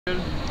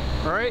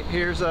All right,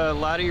 here's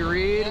Laddie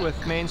Reed with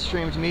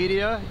Mainstreamed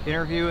Media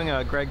interviewing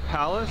Greg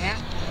Palast.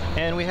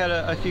 And we had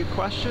a few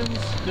questions,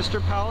 Mr.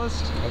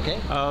 Palast. Okay.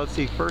 Let's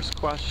see, first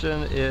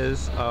question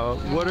is,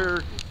 what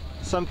are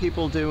some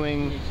people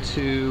doing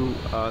to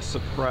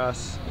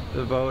suppress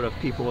the vote of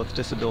people with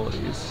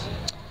disabilities?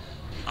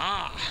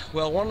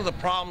 Well, one of the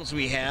problems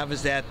we have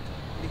is that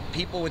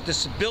people with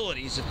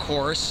disabilities, of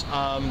course,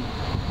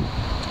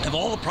 have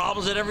all the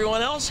problems that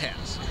everyone else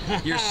has.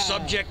 You're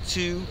subject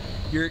to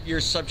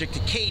you're subject to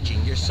caging,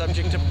 you're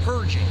subject to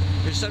purging,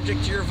 you're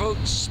subject to your vote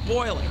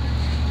spoiling.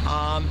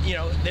 You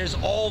know, there's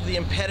all the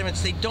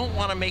impediments. They don't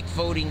want to make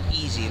voting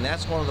easy, and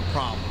that's one of the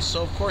problems.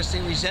 So, of course, they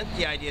resent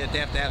the idea that they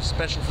have to have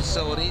special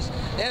facilities.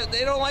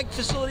 They don't like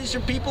facilities for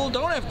people who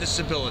don't have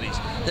disabilities.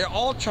 They're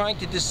all trying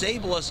to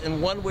disable us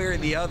in one way or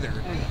the other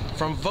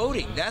from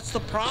voting. That's the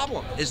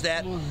problem, is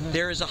that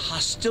there is a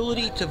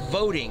hostility to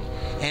voting,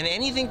 and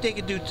anything they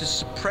can do to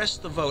suppress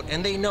the vote,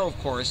 and they know, of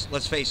course,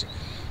 let's face it,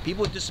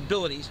 people with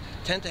disabilities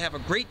tend to have a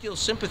great deal of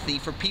sympathy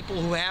for people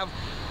who have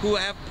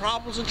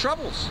problems and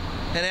troubles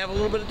and have a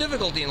little bit of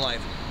difficulty in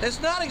life. That's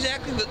not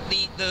exactly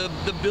the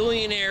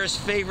billionaire's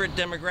favorite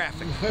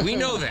demographic. We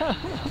know that.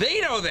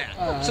 They know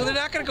that. So they're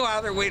not going to go out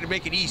of their way to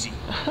make it easy.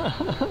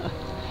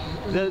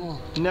 The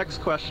next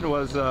question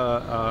was,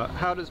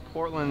 how does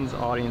Portland's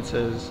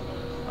audience's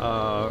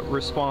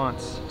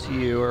response to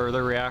you or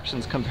their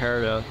reactions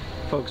compare to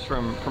folks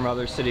from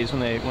other cities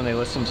when they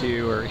listen to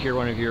you or hear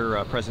one of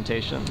your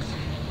presentations?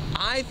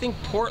 I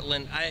think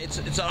Portland, it's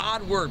an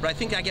odd word, but I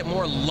think I get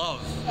more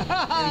love in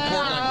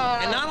Portland,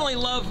 and not only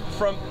love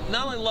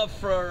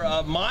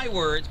for my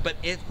words, but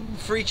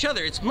for each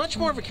other. It's much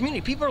more of a community.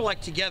 People are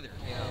like together.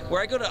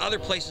 Where I go to other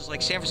places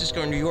like San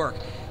Francisco and New York,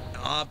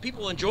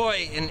 people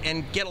enjoy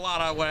and get a lot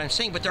out of what I'm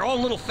saying, but they're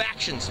all little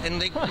factions,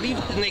 and they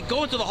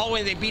go into the hallway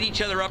and they beat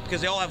each other up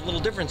because they all have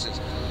little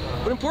differences.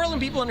 But in Portland,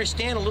 people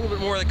understand a little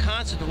bit more of the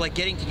concept of like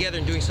getting together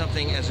and doing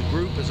something as a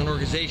group, as an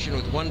organization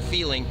with one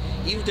feeling,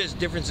 even if there's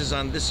differences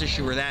on this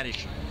issue or that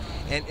issue.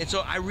 And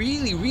so I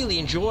really, really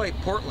enjoy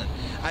Portland.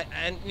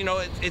 And you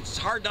know, it's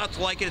hard not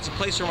to like it. It's a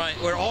place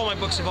where all my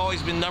books have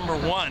always been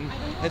 #1,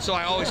 and so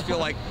I always feel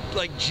like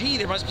gee,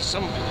 there must be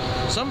some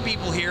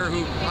people here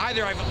who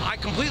either I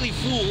completely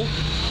fool,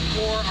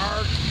 or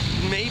are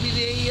maybe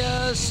they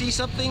see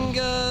something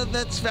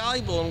that's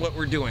valuable in what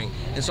we're doing.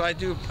 And so I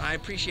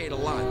appreciate a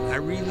lot. I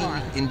really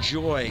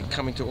enjoy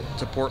coming to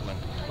Portland.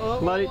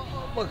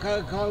 What kind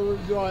of car do you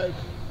drive?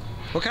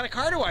 What kind of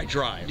car do I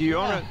drive? Do you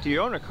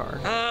own a car?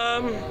 I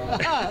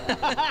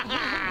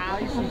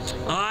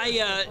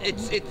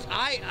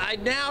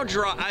now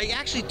drive. I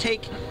actually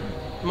take,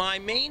 my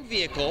main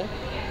vehicle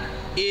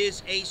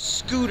is a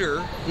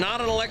scooter,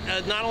 not an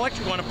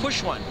electric one, a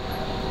push one.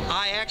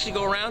 I actually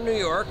go around New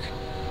York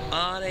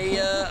on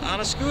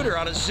a scooter,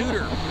 on a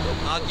Zooter.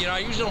 You know, I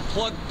usually don't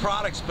plug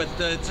products, but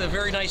it's a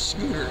very nice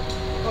scooter.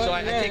 So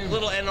I take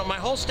little, and my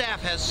whole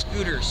staff has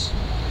scooters.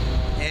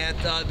 And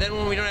then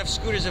when we don't have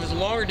scooters, if it's a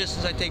longer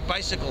distance, I take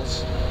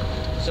bicycles.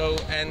 So,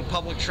 and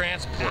public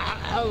transport.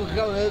 How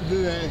come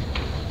today?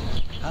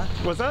 Huh?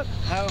 What's that?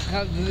 How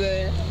come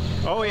today?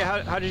 Oh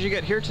yeah, how did you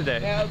get here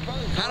today?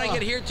 How did I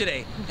get here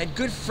today? Had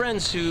good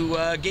friends who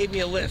gave me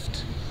a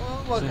lift.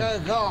 What kind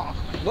of car?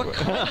 What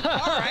kind of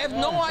car? I have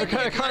no idea. What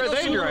kind of car are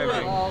they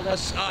driving?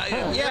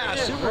 Yeah,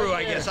 Subaru,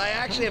 I guess. I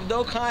actually have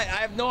I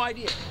have no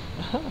idea.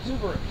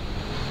 Subaru.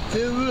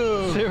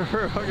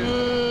 Subaru.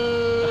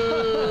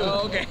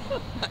 Okay.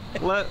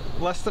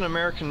 Less than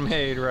American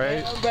made,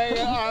 right?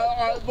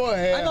 I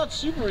thought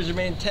Subarus are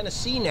made in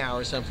Tennessee now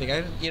or something.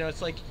 You know,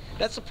 it's like,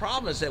 that's the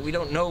problem, is that we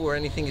don't know where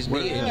anything is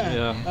made.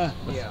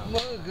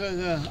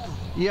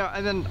 Yeah,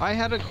 and then I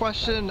had a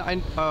question.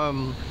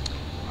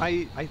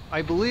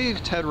 I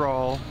believe Ted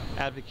Rall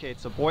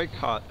advocates a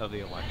boycott of the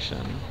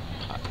election.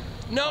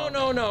 No,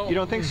 no, no. You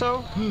don't think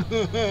so?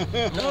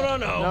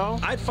 No.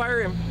 I'd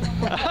fire him.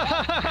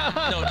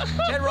 No,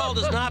 Ted Rall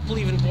does not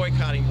believe in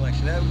boycotting the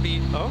election. That would be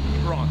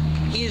wrong.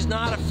 He is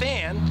not a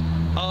fan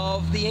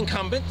of the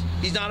incumbent.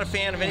 He's not a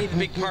fan of any of the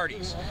big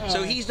parties.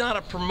 So he's not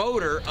a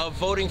promoter of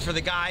voting for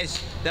the guys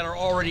that are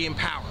already in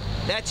power.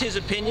 That's his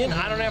opinion.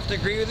 I don't have to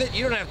agree with it.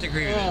 You don't have to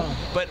agree with it.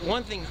 But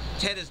one thing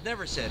Ted has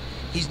never said,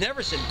 he's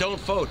never said don't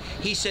vote.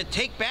 He said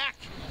take back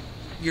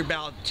your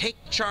ballot, take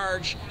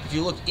charge. If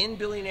you look in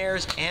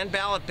Billionaires and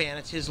Ballot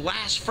Bandits, his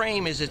last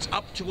frame is it's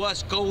up to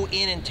us, go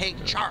in and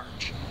take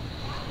charge.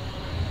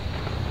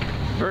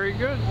 Very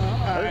good.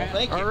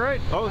 Thank you. All right.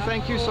 Oh,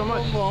 thank you so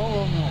much.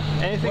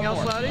 Anything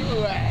else, Laddie?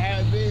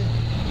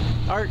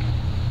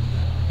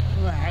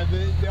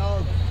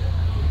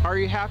 Are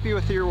you happy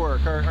with your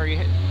work?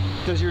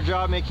 Does your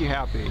job make you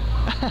happy?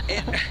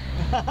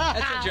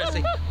 That's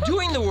interesting.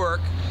 Doing the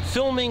work,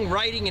 filming,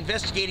 writing,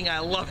 investigating, I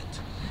love it.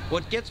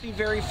 What gets me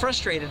very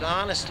frustrated,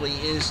 honestly,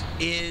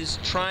 is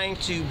trying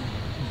to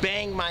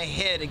bang my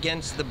head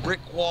against the brick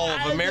wall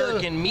of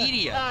American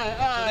media. So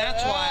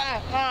that's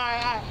why.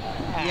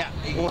 Yeah.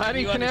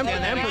 Laddie can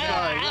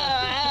empathize.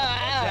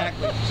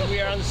 Exactly. So we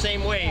are on the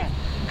same wave.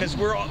 because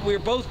we're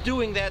both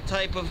doing that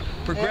type of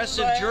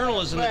progressive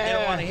journalism that they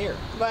don't want to hear.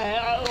 My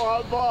hair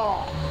was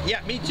bald.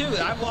 Yeah, me too.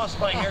 I've lost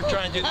my hair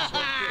trying to do this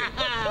work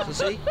too.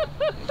 So see?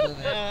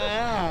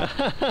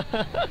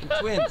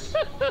 Twins.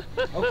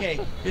 Okay,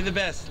 you're the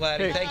best,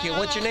 laddie. Hey. Thank you.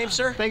 What's your name,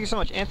 sir? Thank you so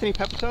much. Anthony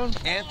Pepitone?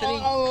 Anthony?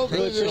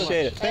 Really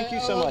appreciate it. Thank you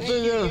so much.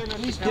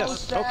 Yes.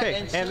 Yes,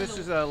 okay. And this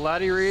is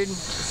Laddie Reed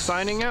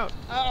signing out.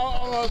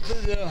 I want to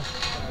do.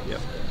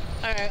 Yep.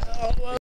 All right.